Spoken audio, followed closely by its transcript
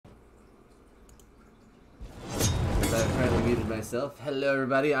muted myself. Hello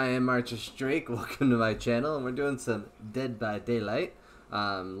everybody, I am Marcus Drake. Welcome to my channel, and we're doing some Dead by Daylight.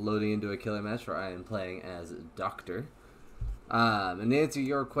 Loading into a killer match where I am playing as Doctor. And to answer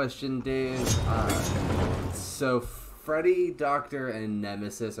your question, Dave, so Freddy, Doctor, and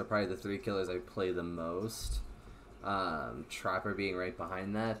Nemesis are probably the three killers I play the most. Trapper being right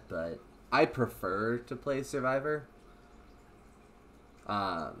behind that, but I prefer to play Survivor.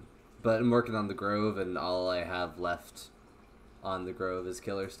 But I'm working on the Grove, and all I have left on the Grove is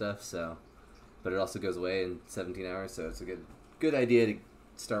killer stuff. So, but it also goes away in 17 hours, so it's a good idea to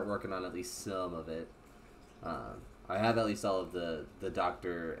start working on at least some of it. I have at least all of the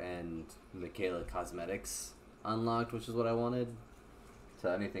Doctor and Michaela cosmetics unlocked, which is what I wanted.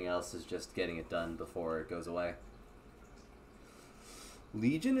 So anything else is just getting it done before it goes away.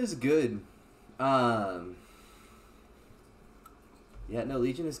 Legion is good. Yeah, no,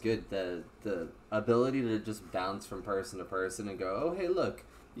 Legion is good. The ability to just bounce from person to person and go, oh, hey, look,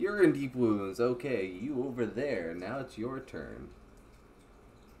 you're in deep wounds. Okay, you over there. Now it's your turn.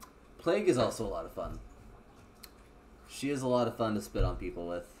 Plague is also a lot of fun. She is a lot of fun to spit on people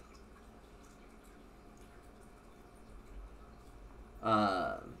with.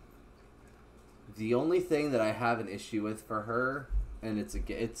 The only thing that I have an issue with for her, and it's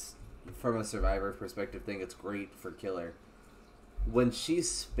from a Survivor perspective thing, it's great for killer. When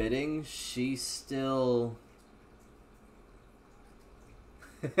she's spitting, she's still...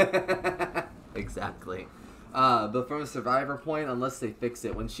 Exactly. But from a Survivor point, unless they fix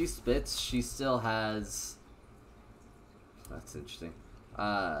it, when she spits, she still has... That's interesting.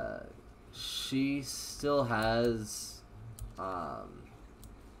 She still has...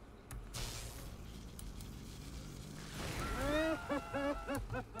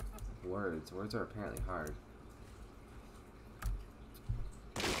 Words. Words are apparently hard.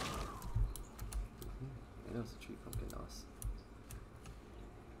 I know it's a tree pumpkin mouse.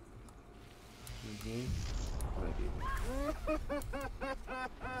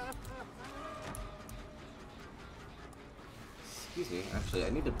 Excuse me, actually, I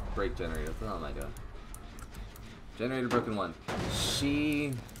need to break generator. What the hell am I doing? Generator broken 1.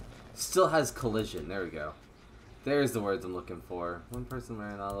 She still has collision. There we go. There's the words I'm looking for. One person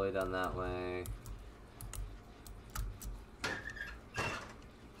ran all the way down that way.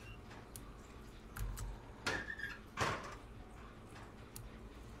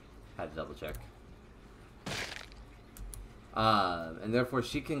 Had to double check. And therefore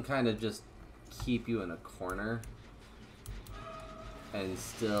she can kind of just keep you in a corner and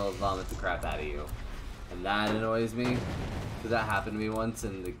still vomit the crap out of you. And that annoys me, because that happened to me once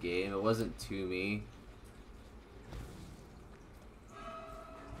in the game. It wasn't to me.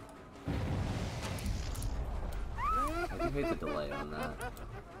 I do hate the delay on that.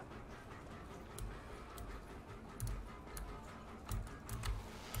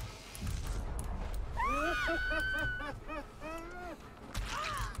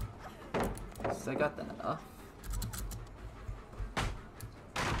 So I got that off.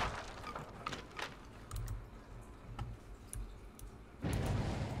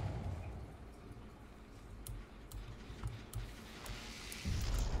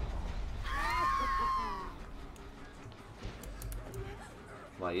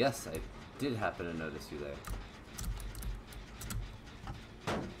 Why, yes, I did happen to notice you there.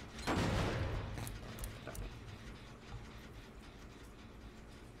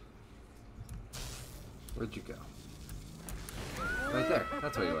 Where'd you go? Right there.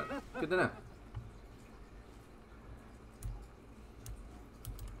 That's where you went. Good to know.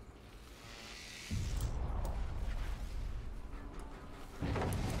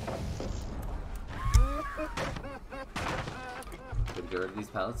 Gonna get rid of these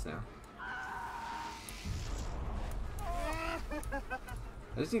pallets now.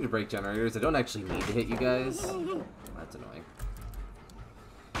 I just need to break generators. I don't actually need to hit you guys. That's annoying.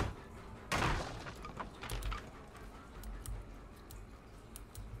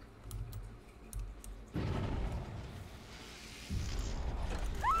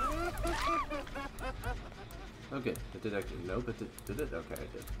 Okay, it did actually. Nope, it did it? Okay,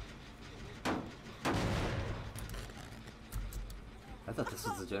 it did. I thought this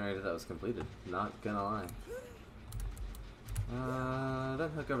was the generator that was completed. Not gonna lie.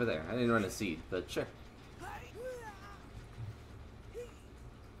 Don't hook over there. I didn't run a seed, but sure. I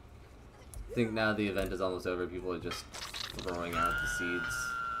think now the event is almost over. People are just throwing out the seeds.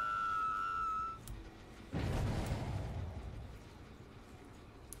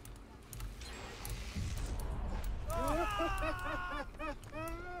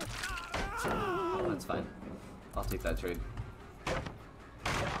 That's fine. I'll take that trade.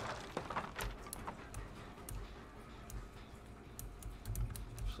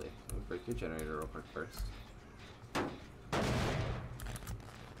 break your generator real quick first.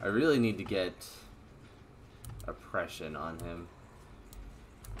 I really need to get oppression on him.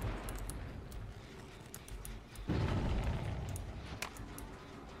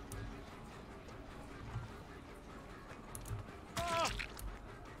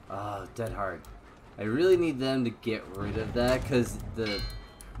 Oh, dead hard. I really need them to get rid of that, because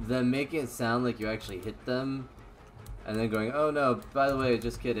them making it sound like you actually hit them and then going, oh no, by the way,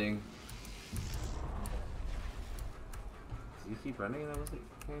 just kidding. Did you keep running and I wasn't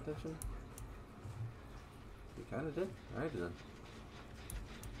paying attention? You kinda did? Alright then.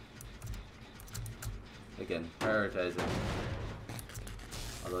 Again, prioritizing.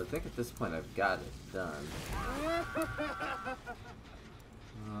 Although I think at this point I've got it done.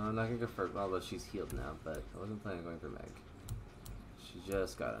 I'm not gonna go for, although she's healed now, but I wasn't planning on going for Meg. She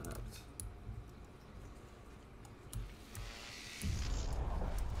just got unhooked.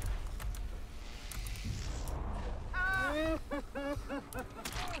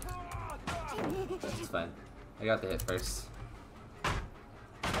 That's fine. I got the hit first.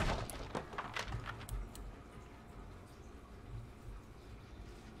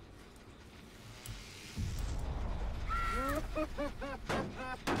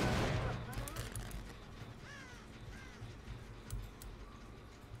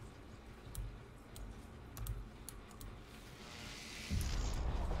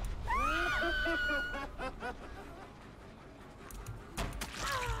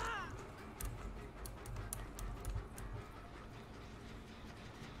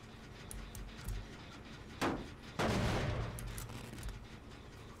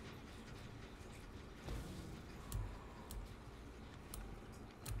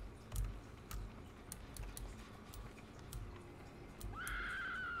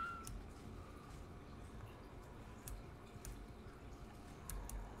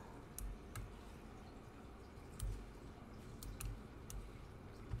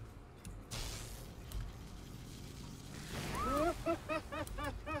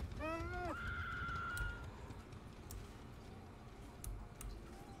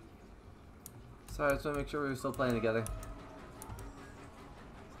 Sorry, I just want to make sure we were still playing together.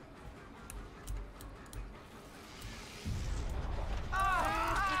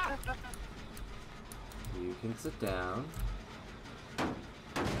 You can sit down. I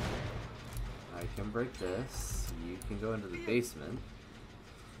can break this. You can go into the basement.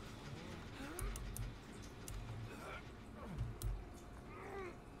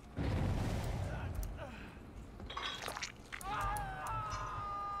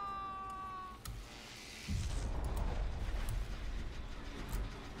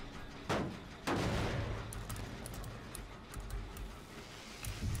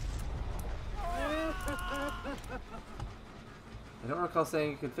 I don't recall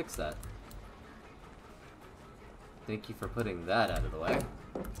saying you could fix that. Thank you for putting that out of the way.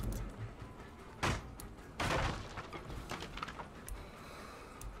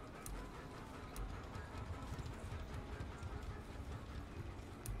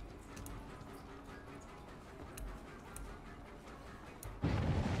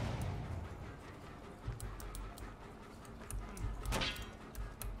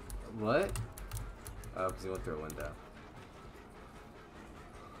 What? Oh, because he went through a window.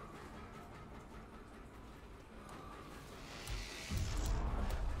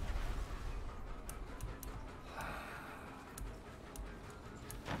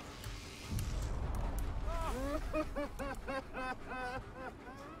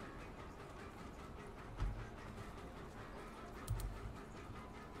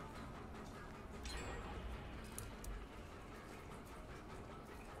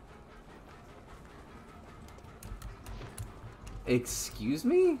 Excuse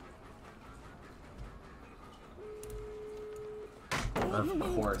me? Of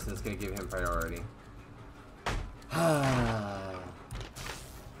course, it's gonna give him priority.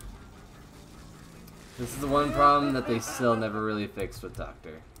 This is the one problem that they still never really fixed with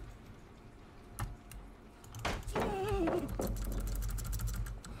Doctor.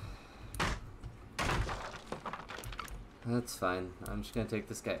 That's fine. I'm just gonna take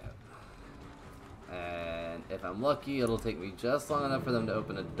this guy out. And if I'm lucky, it'll take me just long enough for them to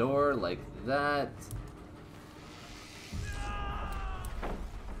open a door like that.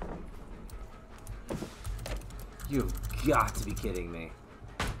 You've got to be kidding me.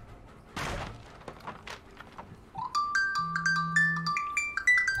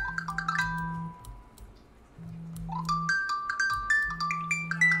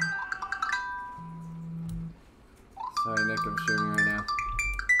 Sorry, Nick, I'm streaming right now.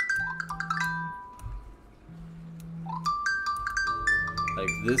 Like,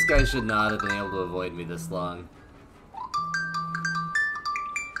 this guy should not have been able to avoid me this long.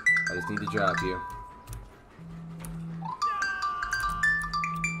 I just need to drop you.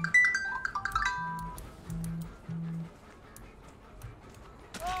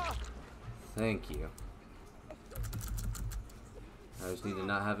 Thank you. I just need to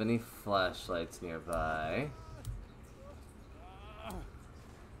not have any flashlights nearby.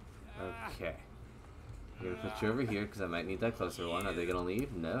 Okay. I'm gonna put you over here because I might need that closer one. Are they gonna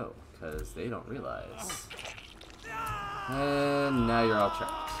leave? No, because they don't realize. And now you're all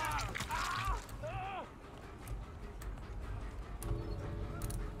trapped.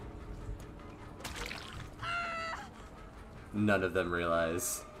 None of them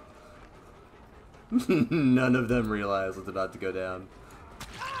realize. None of them realize what's about to go down.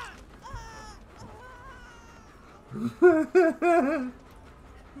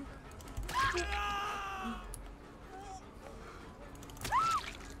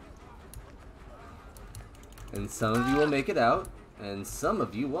 And some of you will make it out, and some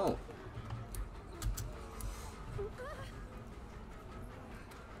of you won't.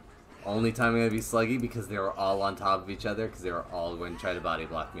 Only time I'm going to be sluggy because they were all on top of each other because they were all going to try to body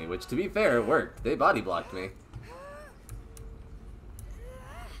block me. Which, to be fair, it worked. They body blocked me.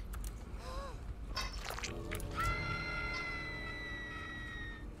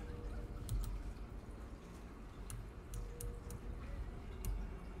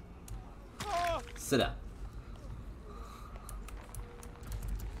 Sit down.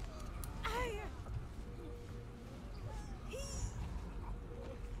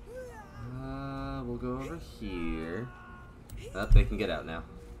 We'll go over here. Oh, they can get out now.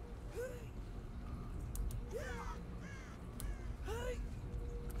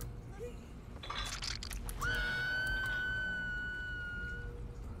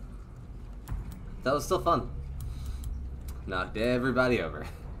 That was still fun. Knocked everybody over.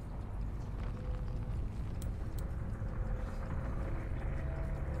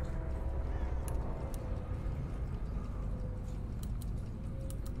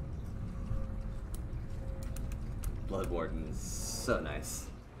 Blood Warden is so nice.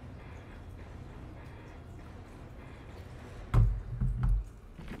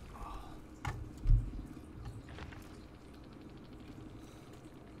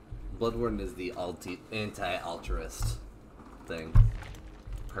 Blood Warden is the anti-altruist thing.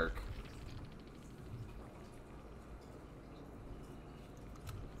 Perk.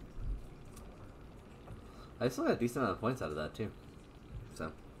 I still got a decent amount of points out of that too.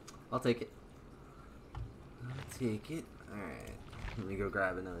 So, I'll take it. I'll take it. Alright. Let me go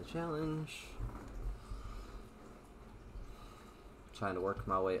grab another challenge. Trying to work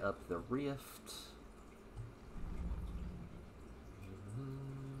my way up the rift.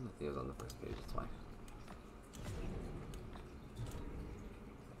 I think it was on the first page, that's why.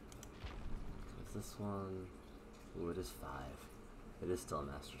 Is this one? Ooh, it is 5. It is still a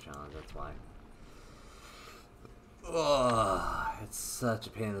master challenge, that's why. Ugh, it's such a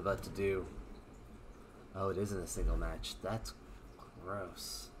pain in the butt to do. Oh, it isn't a single match. That's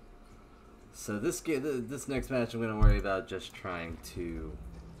gross. So this next match, I'm gonna worry about just trying to.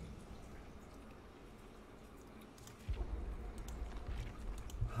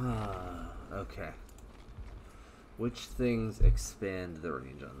 Okay. Which things expand the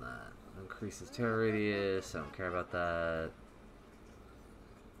range on that? Increases terror radius. I don't care about that.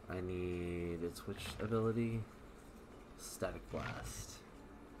 I need its which ability? Static Blast.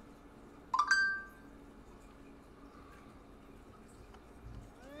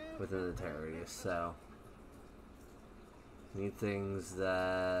 Within the terror radius, so need things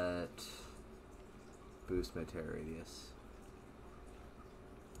that boost my terror radius.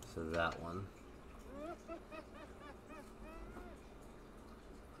 So that one.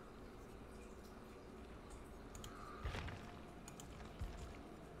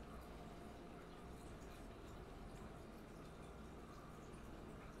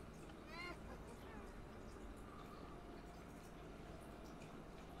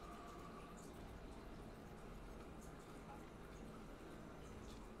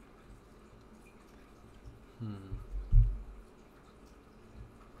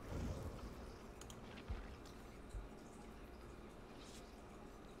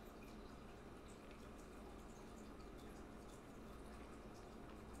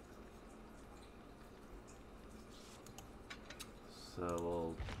 So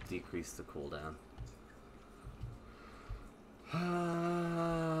we'll decrease the cooldown.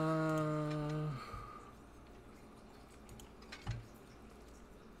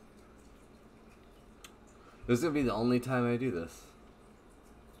 This is gonna be the only time I do this.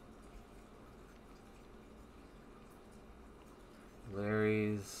 Larry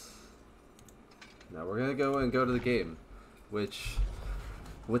Now we're gonna go to the game, which,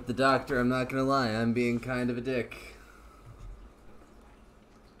 with the doctor, I'm not gonna lie, I'm being kind of a dick.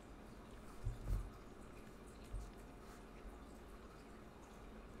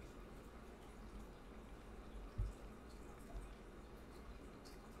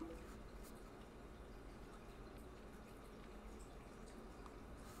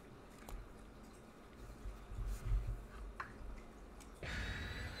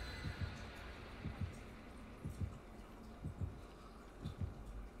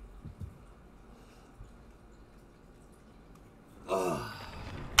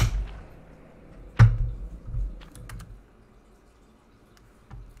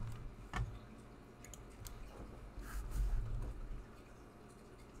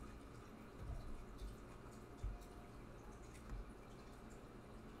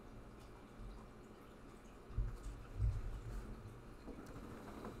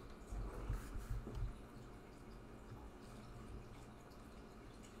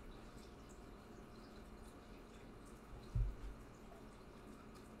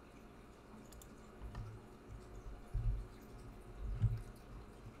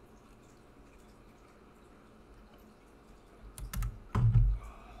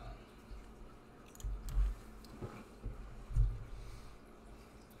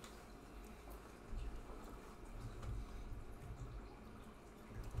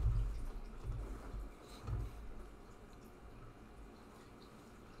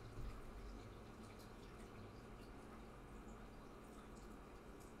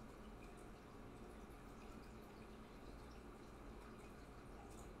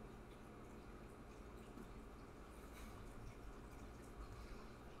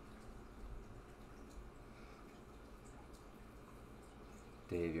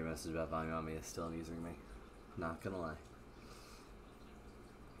 Dave, your message about volume on me is still amusing me. Not gonna lie.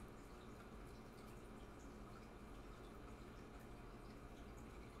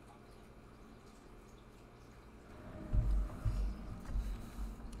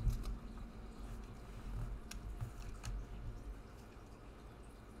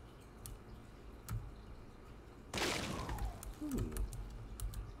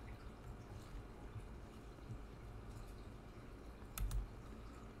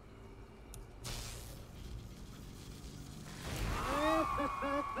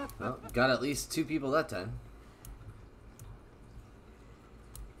 Well, got at least 2 people that time.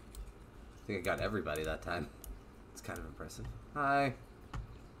 I think I got everybody that time. It's kind of impressive. Hi.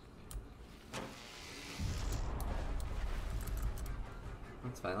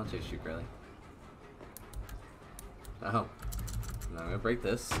 That's fine, I'll chase you, Curly. Oh. I'm gonna break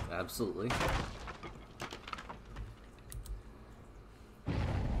this. Absolutely.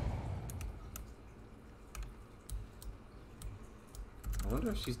 I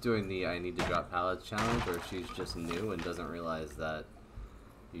wonder if she's doing the I need to drop pallets challenge, or if she's just new and doesn't realize that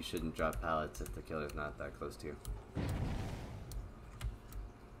you shouldn't drop pallets if the killer's not that close to you. I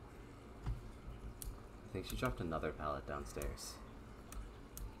think she dropped another pallet downstairs.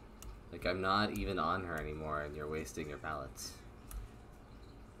 Like, I'm not even on her anymore and you're wasting your pallets.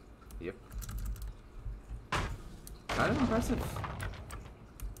 Yep. Kind of impressive.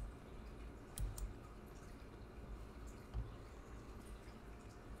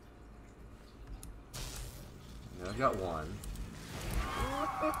 I've got 1.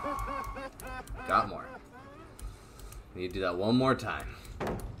 Got more. Need to do that one more time.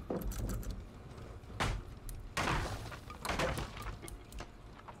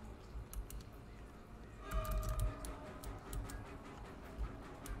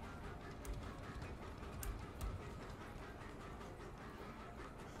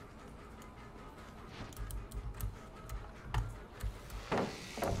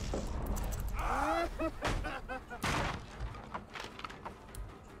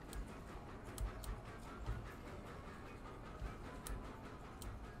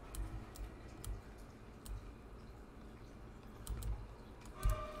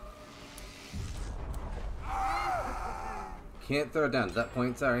 Can't throw it down. Is that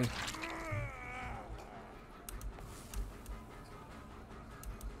point? Sorry.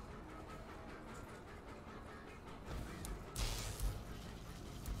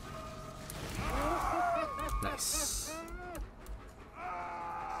 Nice.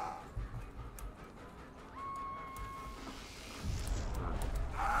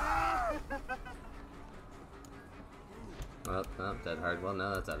 Well, oh, dead hard. Well,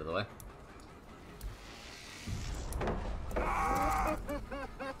 now that's out of the way.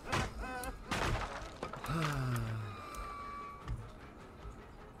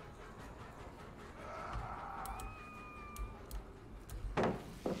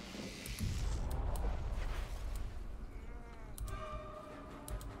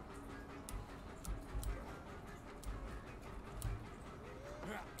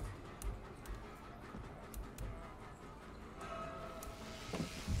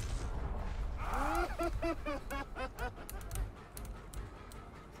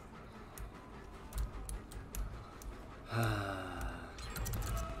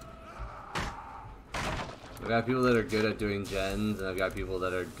 got people that are good at doing gens, and I've got people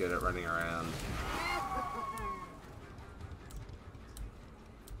that are good at running around.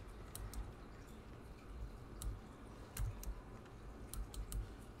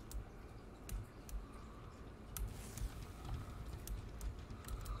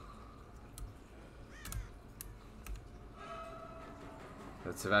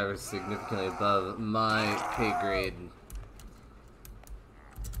 That Survivor's significantly above my pay grade.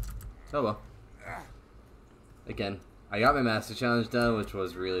 Oh well. Again, I got my Master Challenge done, which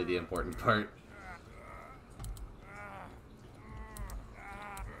was really the important part.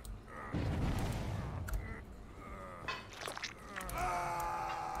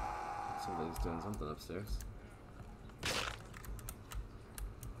 Somebody's doing something upstairs.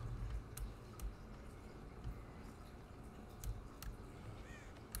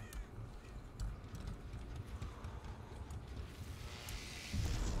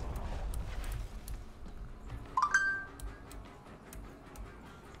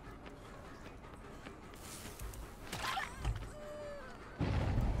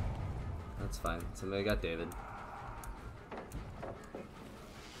 That's fine. Somebody got David.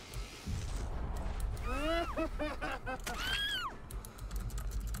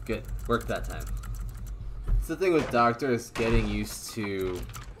 Good. Worked that time. It's the thing with Doctor is getting used to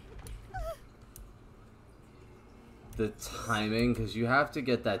the timing, because you have to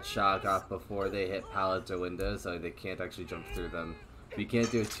get that shock off before they hit pallets or windows, so they can't actually jump through them. But you can't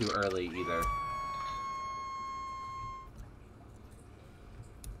do it too early either.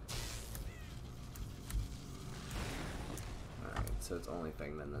 Alright, so it's only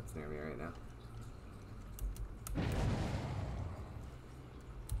Fangman that's near me right now.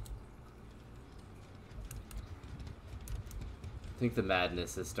 I think the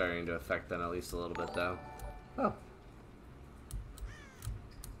madness is starting to affect them at least a little bit, though. Oh.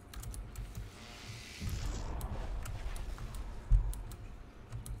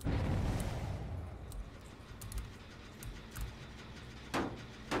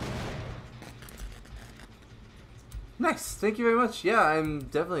 Nice, thank you very much. Yeah, I'm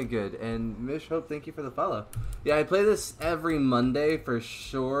definitely good. And Mish Hope, thank you for the follow. Yeah, I play this every Monday for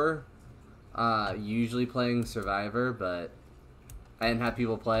sure. Usually playing Survivor, but I didn't have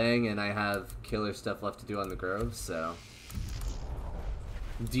people playing, and I have killer stuff left to do on the Grove, so.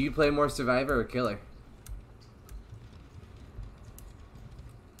 Do you play more Survivor or killer?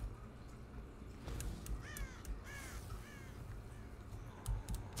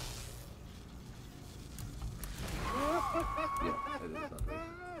 Yeah, it is lovely.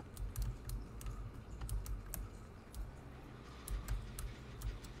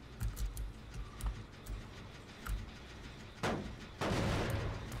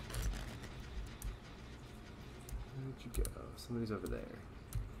 Where'd you go? Somebody's over there.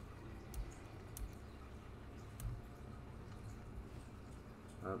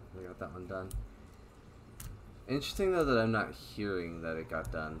 Oh, we got that one done. Interesting though that I'm not hearing that it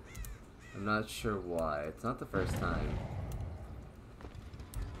got done. I'm not sure why. It's not the first time.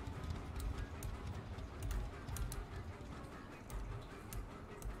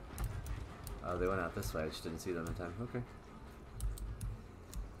 Oh, they went out this way. I just didn't see them in time. Okay.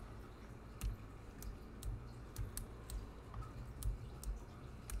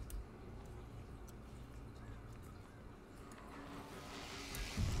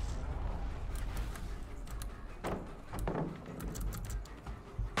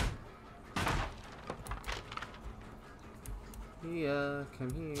 Yeah,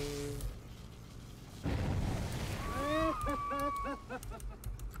 come here.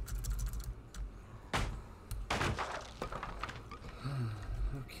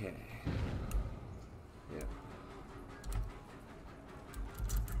 Okay. Yeah.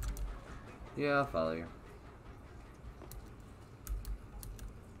 Yeah, I'll follow you.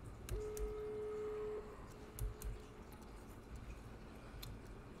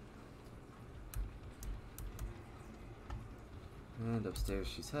 And upstairs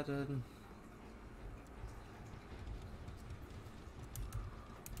she's headed.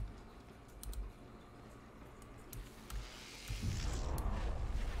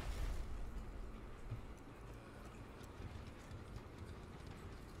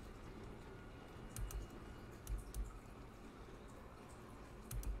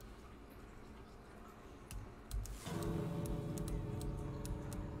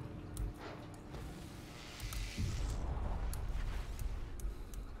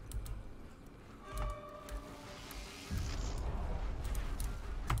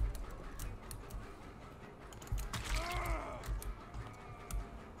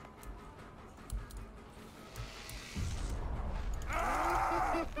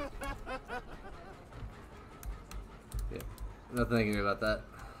 Nothing I can do about that.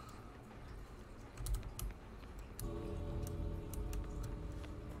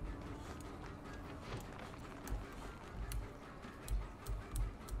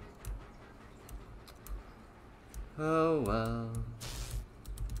 Oh well.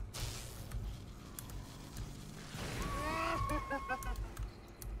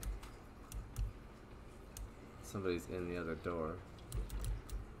 Somebody's in the other door.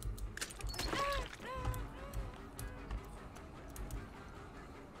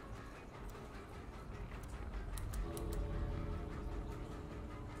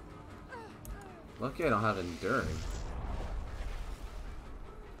 Lucky I don't have enduring.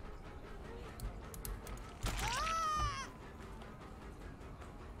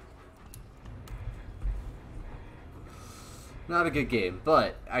 Not a good game,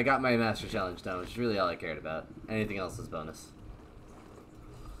 but I got my Master Challenge done, which is really all I cared about. Anything else is bonus.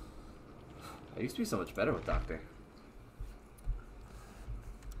 I used to be so much better with Doctor.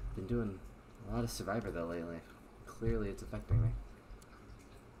 Been doing a lot of Survivor though lately. Clearly it's affecting me.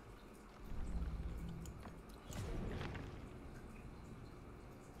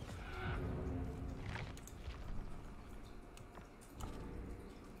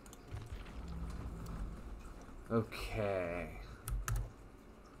 Okay.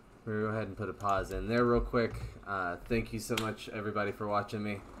 We're gonna go ahead and put a pause in there real quick. Thank you so much, everybody, for watching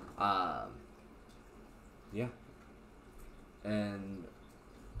me. Yeah. And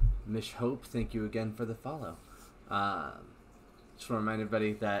Mish Hope, thank you again for the follow. Just want to remind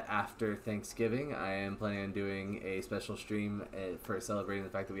everybody that after Thanksgiving, I am planning on doing a special stream for celebrating the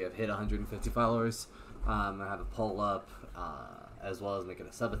fact that we have hit 150 followers. I have a poll up, as well as making a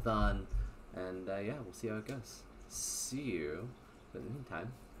subathon. And yeah, we'll see how it goes. See you. But in the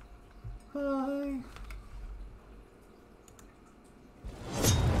meantime, bye.